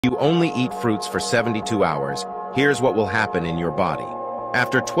You only eat fruits for 72 hours, here's what will happen in your body.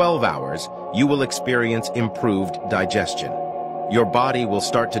 After 12 hours, you will experience improved digestion. Your body will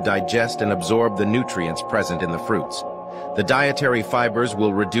start to digest and absorb the nutrients present in the fruits. The dietary fibers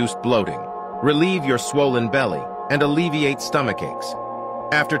will reduce bloating, relieve your swollen belly, and alleviate stomach aches.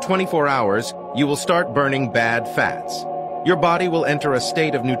 After 24 hours, you will start burning bad fats. Your body will enter a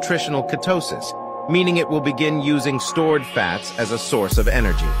state of nutritional ketosis, meaning it will begin using stored fats as a source of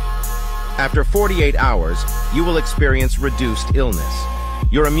energy. After 48 hours, you will experience reduced illness.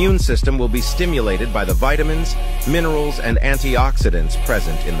 Your immune system will be stimulated by the vitamins, minerals, and antioxidants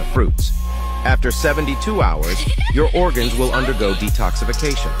present in the fruits. After 72 hours, your organs will undergo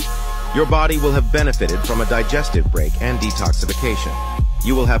detoxification. Your body will have benefited from a digestive break and detoxification.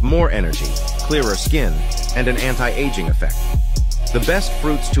 You will have more energy, clearer skin, and an anti-aging effect. The best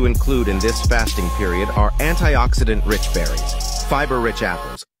fruits to include in this fasting period are antioxidant-rich berries, fiber-rich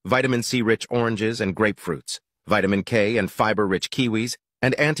apples, vitamin C-rich oranges and grapefruits, vitamin K and fiber-rich kiwis,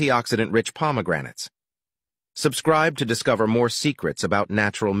 and antioxidant-rich pomegranates. Subscribe to discover more secrets about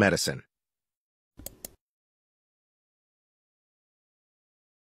natural medicine.